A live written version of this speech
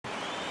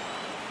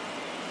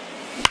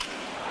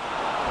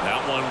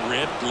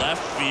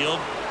left field.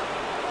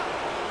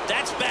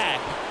 That's back.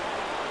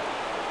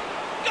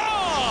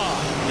 Oh,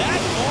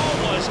 that ball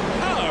was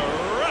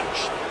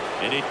crushed,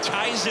 and it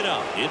ties it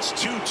up. It's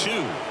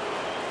 2-2.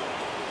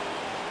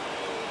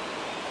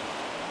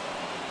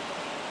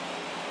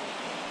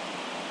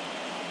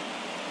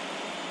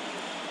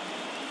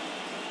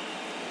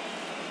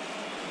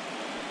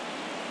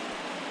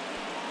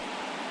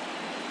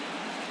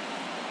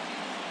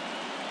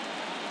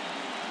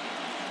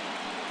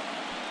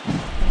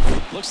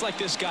 Looks like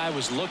this guy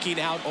was looking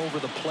out over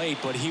the plate,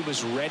 but he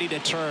was ready to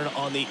turn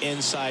on the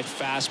inside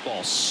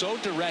fastball. So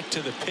direct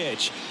to the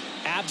pitch,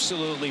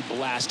 absolutely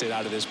blasted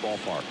out of this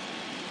ballpark.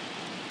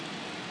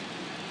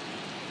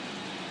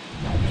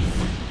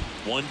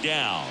 One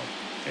down.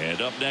 And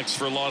up next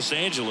for Los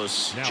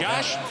Angeles,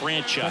 Josh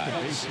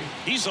Franchise.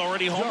 He's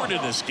already homered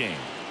in this game.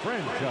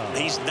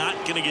 He's not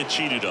going to get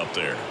cheated up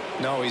there.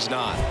 No, he's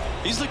not.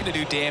 He's looking to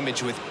do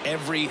damage with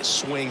every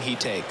swing he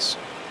takes.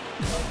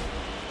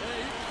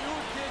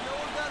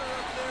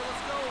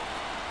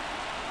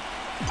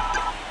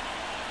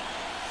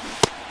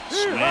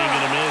 Swing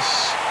and a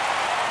miss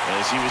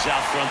as he was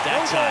out front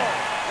that time.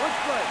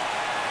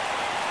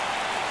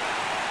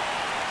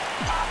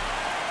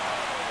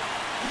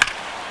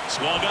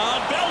 Swung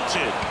on,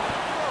 belted.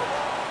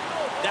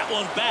 That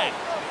one back.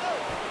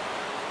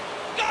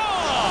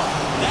 Oh,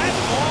 that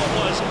ball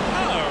was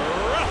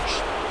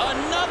crushed.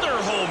 Another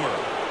homer.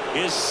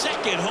 His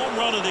second home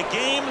run of the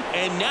game,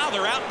 and now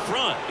they're out in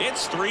front.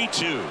 It's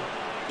 3-2.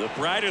 The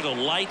brighter the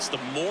lights, the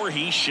more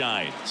he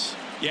shines.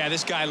 Yeah,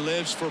 this guy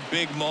lives for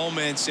big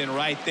moments, and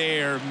right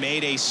there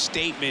made a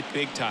statement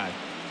big time.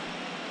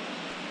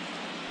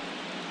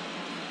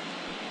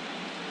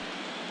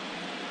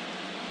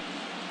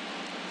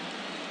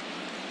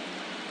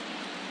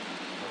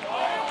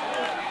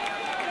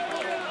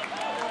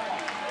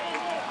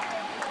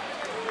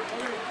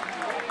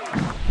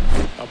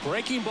 A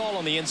breaking ball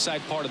on the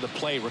inside part of the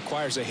plate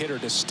requires a hitter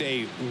to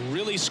stay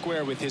really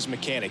square with his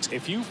mechanics.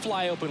 If you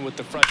fly open with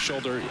the front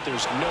shoulder,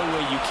 there's no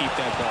way you keep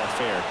that ball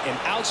fair. An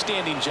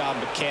outstanding job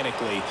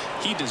mechanically.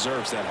 He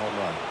deserves that home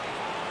run.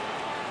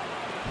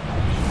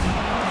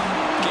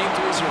 Game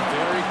threes are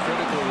very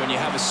critical when you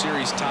have a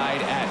series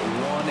tied at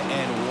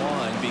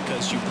 1-1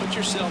 because you put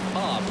yourself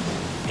up.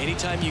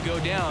 Anytime you go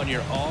down,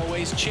 you're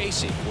always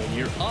chasing. When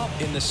you're up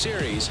in the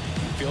series,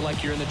 you feel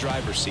like you're in the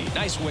driver's seat.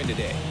 Nice win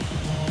today.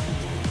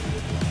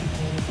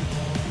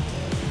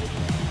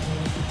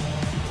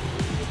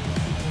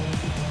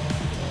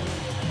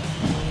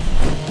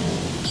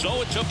 So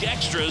it took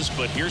extras,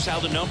 but here's how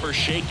the numbers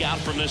shake out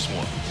from this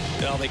one.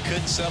 Well, they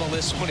couldn't settle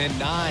this one in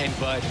 9,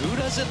 but who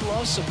doesn't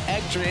love some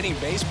extra inning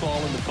baseball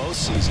in the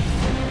postseason?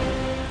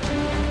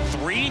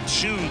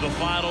 3-2 the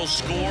final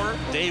score.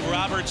 Dave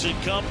Roberts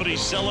and company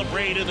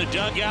celebrate in the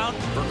dugout.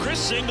 For Chris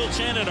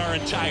Singleton and our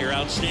entire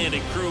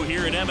outstanding crew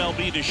here at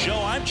MLB The Show,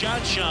 I'm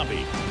John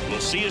Shambi. We'll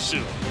see you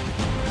soon.